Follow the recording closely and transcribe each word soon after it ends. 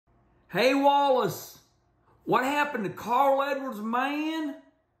Hey, Wallace, what happened to Carl Edwards, man?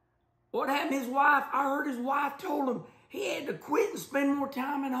 What happened to his wife? I heard his wife told him he had to quit and spend more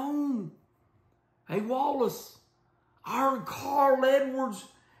time at home. Hey, Wallace, I heard Carl Edwards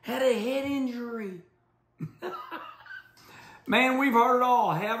had a head injury. Man, we've heard it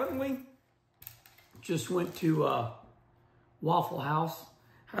all, haven't we? Just went to Waffle House.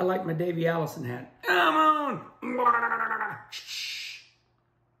 I like my Davy Allison hat. Come on!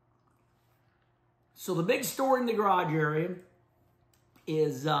 So the big story in the garage area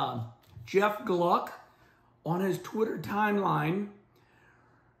is Jeff Gluck on his Twitter timeline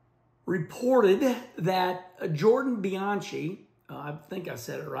reported that Jordan Bianchi, I think I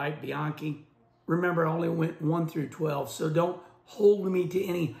said it right, Bianchi. Remember, I only went 1 through 12, so don't hold me to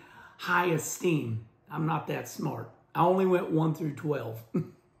any high esteem. I'm not that smart. I only went 1 through 12.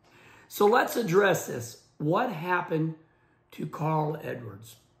 So let's address this. What happened to Carl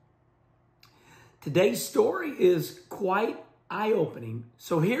Edwards? Today's story is quite eye-opening.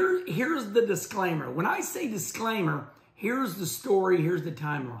 So here's the disclaimer. When I say disclaimer, here's the story, here's the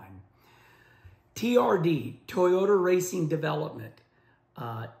timeline. TRD, Toyota Racing Development,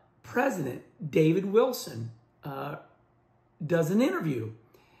 President David Wilson does an interview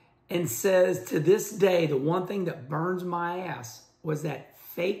and says, to this day, the one thing that burns my ass was that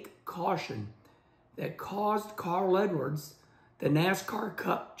fake caution that caused Carl Edwards the NASCAR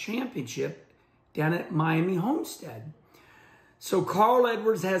Cup Championship down at Miami Homestead. So Carl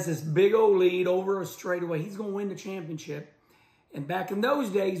Edwards has this big old lead over a straightaway. He's going to win the championship. And back in those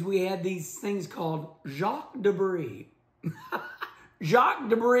days, we had these things called Jacques Debris. Jacques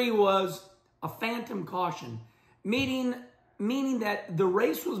Debris was a phantom caution, meaning that the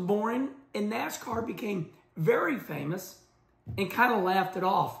race was boring and NASCAR became very famous and kind of laughed it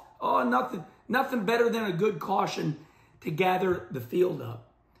off. Oh, nothing better than a good caution to gather the field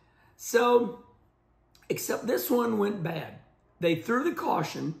up. So, except this one went bad. They threw the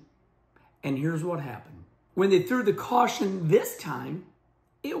caution, and here's what happened. When they threw the caution this time,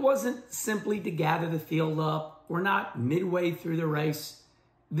 it wasn't simply to gather the field up. We're not midway through the race.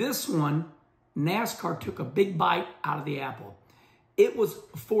 This one, NASCAR took a big bite out of the apple. It was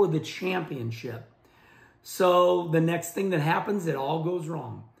for the championship. So the next thing that happens, it all goes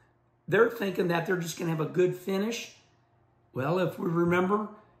wrong. They're thinking that they're just going to have a good finish. Well, if we remember,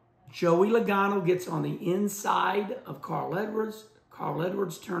 Joey Logano gets on the inside of Carl Edwards. Carl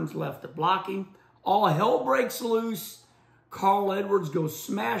Edwards turns left to block him. All hell breaks loose. Carl Edwards goes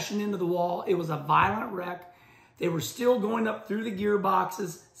smashing into the wall. It was a violent wreck. They were still going up through the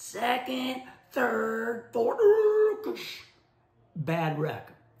gearboxes. Second, third, fourth. Bad wreck.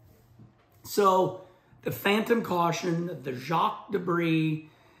 So the phantom caution, the Jacques Debris.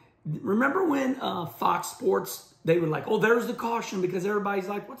 Remember when Fox Sports, they were like, oh, there's the caution, because everybody's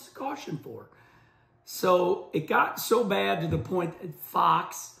like, what's the caution for? So it got so bad to the point that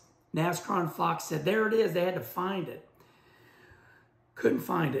Fox, NASCAR and Fox said, there it is. They had to find it. Couldn't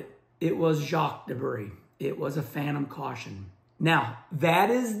find it. It was Jacques Debris. It was a phantom caution. Now,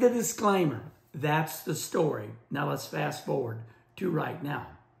 that is the disclaimer. That's the story. Now let's fast forward to right now.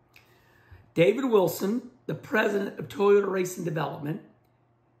 David Wilson, the president of Toyota Racing Development,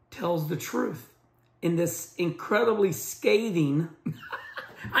 tells the truth in this incredibly scathing,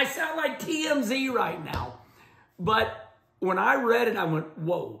 I sound like TMZ right now, but when I read it, I went,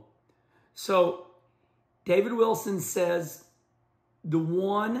 whoa. So David Wilson says, the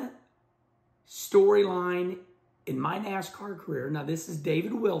one storyline in my NASCAR career, now this is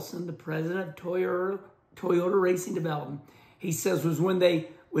David Wilson, the president of Toyota Racing Development, he says was when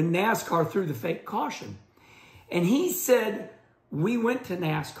NASCAR threw the fake caution. And he said, we went to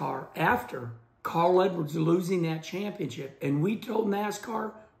NASCAR after Carl Edwards losing that championship, and we told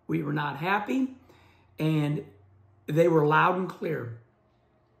NASCAR we were not happy, and they were loud and clear.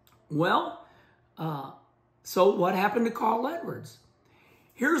 Well, so what happened to Carl Edwards?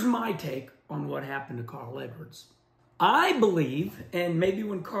 Here's my take on what happened to Carl Edwards. I believe, and maybe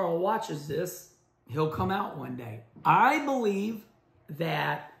when Carl watches this, he'll come out one day. I believe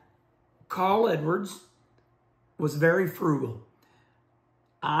that Carl Edwards was very frugal.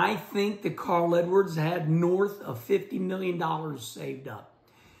 I think that Carl Edwards had north of $50 million saved up.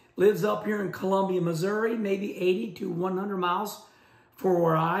 Lives up here in Columbia, Missouri, maybe 80 to 100 miles from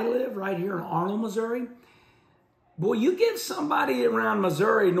where I live, right here in Arnold, Missouri. Boy, you give somebody around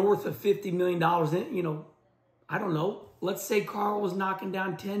Missouri north of $50 million, you know, I don't know. Let's say Carl was knocking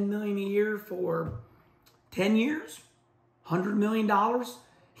down $10 million a year for 10 years, $100 million.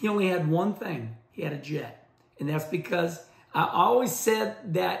 He only had one thing. He had a jet. And that's because I always said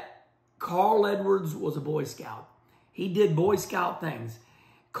that Carl Edwards was a Boy Scout. He did Boy Scout things.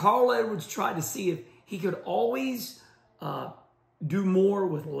 Carl Edwards tried to see if he could always do more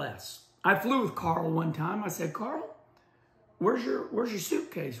with less. I flew with Carl one time. I said, Carl, where's your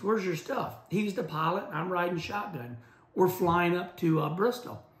suitcase? Where's your stuff? He's the pilot. I'm riding shotgun. We're flying up to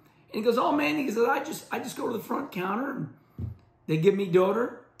Bristol. And he goes, oh man, he goes, I just go to the front counter and they give me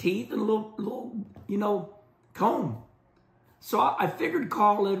deodorant, teeth, and a little, comb. So I figured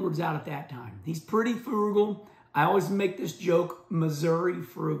Carl Edwards out at that time. He's pretty frugal. I always make this joke, Missouri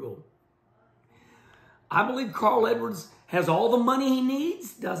frugal. I believe Carl Edwards has all the money he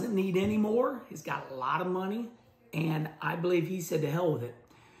needs, doesn't need any more. He's got a lot of money, and I believe he said to hell with it.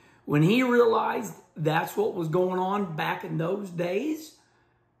 When he realized that's what was going on back in those days,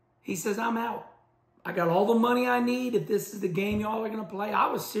 he says, I'm out. I got all the money I need. If this is the game y'all are going to play, I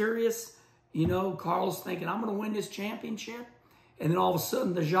was serious. Carl's thinking, I'm going to win this championship. And then all of a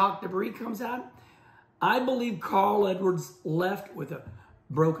sudden, the Jacques Debris comes out. I believe Carl Edwards left with a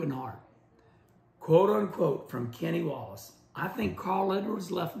broken heart. Quote unquote from Kenny Wallace. I think Carl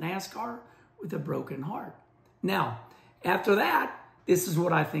Edwards left NASCAR with a broken heart. Now, after that, this is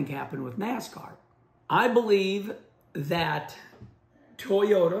what I think happened with NASCAR. I believe that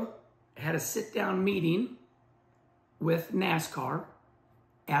Toyota had a sit-down meeting with NASCAR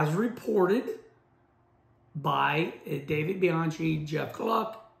as reported by David Bianchi, Jeff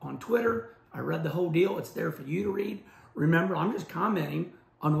Gluck on Twitter. I read the whole deal. It's there for you to read. Remember, I'm just commenting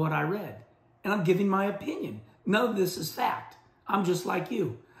on what I read. And I'm giving my opinion. None of this is fact. I'm just like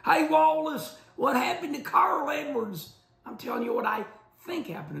you. Hey, Wallace, what happened to Carl Edwards? I'm telling you what I think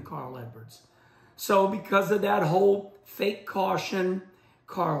happened to Carl Edwards. So because of that whole fake caution,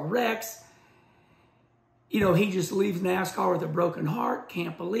 Carl Rex, he just leaves NASCAR with a broken heart.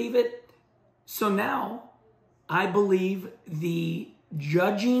 Can't believe it. So now I believe the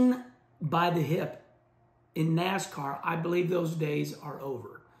judging by the hip in NASCAR, I believe those days are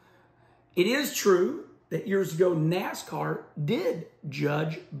over. It is true that years ago, NASCAR did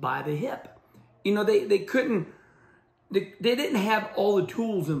judge by the hip. They couldn't, they didn't have all the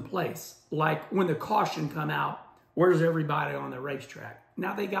tools in place. Like when the caution come out, where's everybody on the racetrack?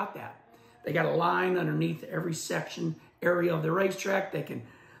 Now they got that. They got a line underneath every section area of the racetrack.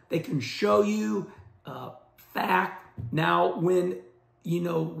 They can show you fact. Now when,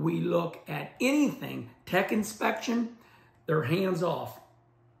 we look at anything, tech inspection, they're hands off.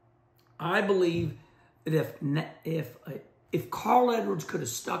 I believe that if Carl Edwards could have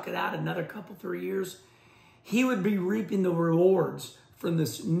stuck it out another couple, 3 years, he would be reaping the rewards from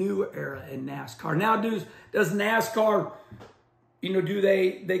this new era in NASCAR. Now, does NASCAR, do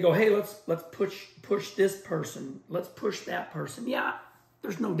they go, hey, let's push this person, let's push that person? Yeah,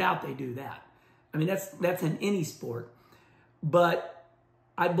 there's no doubt they do that. I mean, that's in any sport. But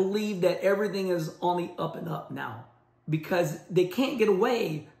I believe that everything is on the up and up now, because they can't get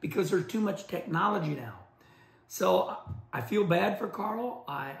away because there's too much technology now. So I feel bad for Carl.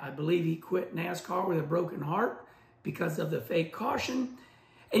 I believe he quit NASCAR with a broken heart because of the fake caution.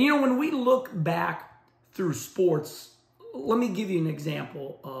 And when we look back through sports, let me give you an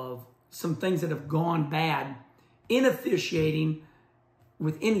example of some things that have gone bad in officiating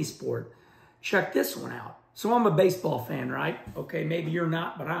with any sport. Check this one out. So I'm a baseball fan, right? Okay, maybe you're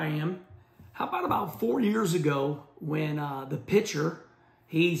not, but I am. How about 4 years ago when the pitcher,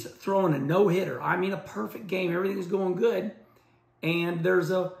 he's throwing a no-hitter. I mean, a perfect game. Everything's going good. And there's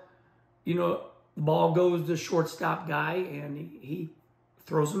the ball goes to shortstop guy, and he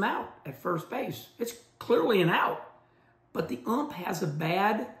throws him out at first base. It's clearly an out. But the ump has a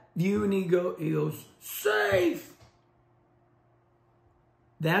bad view, and he goes, safe.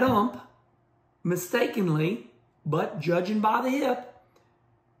 That ump, mistakenly, but judging by the hip,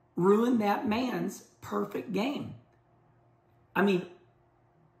 ruined that man's perfect game. I mean,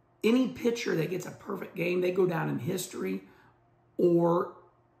 any pitcher that gets a perfect game, they go down in history or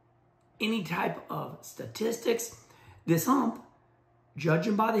any type of statistics. This ump,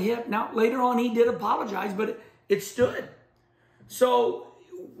 judging by the hip. Now, later on, he did apologize, but it stood. So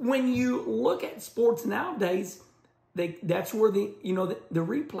when you look at sports nowadays, that's where the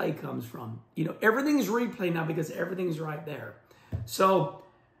replay comes from. Everything's replay now because everything's right there. So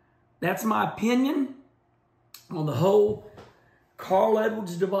that's my opinion on the whole Carl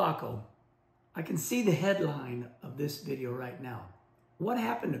Edwards debacle. I can see the headline of this video right now. What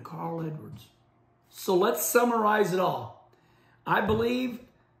happened to Carl Edwards? So let's summarize it all. I believe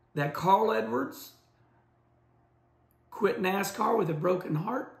that Carl Edwards quit NASCAR with a broken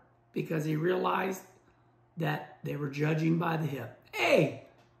heart because he realized that they were judging by the hip. Hey,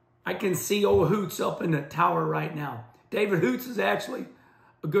 I can see old Hoots up in the tower right now. David Hoots is actually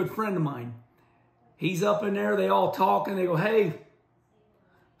a good friend of mine. He's up in there. They all talk and they go, hey,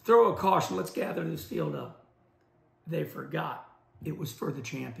 Throw a caution. Let's gather this field up. They forgot it was for the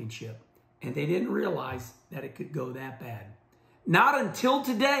championship. And they didn't realize that it could go that bad. Not until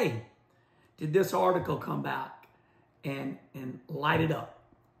today did this article come back and light it up.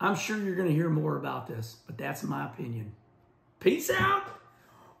 I'm sure you're going to hear more about this, but that's my opinion. Peace out.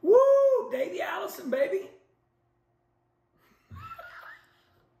 Woo! Davey Allison, baby.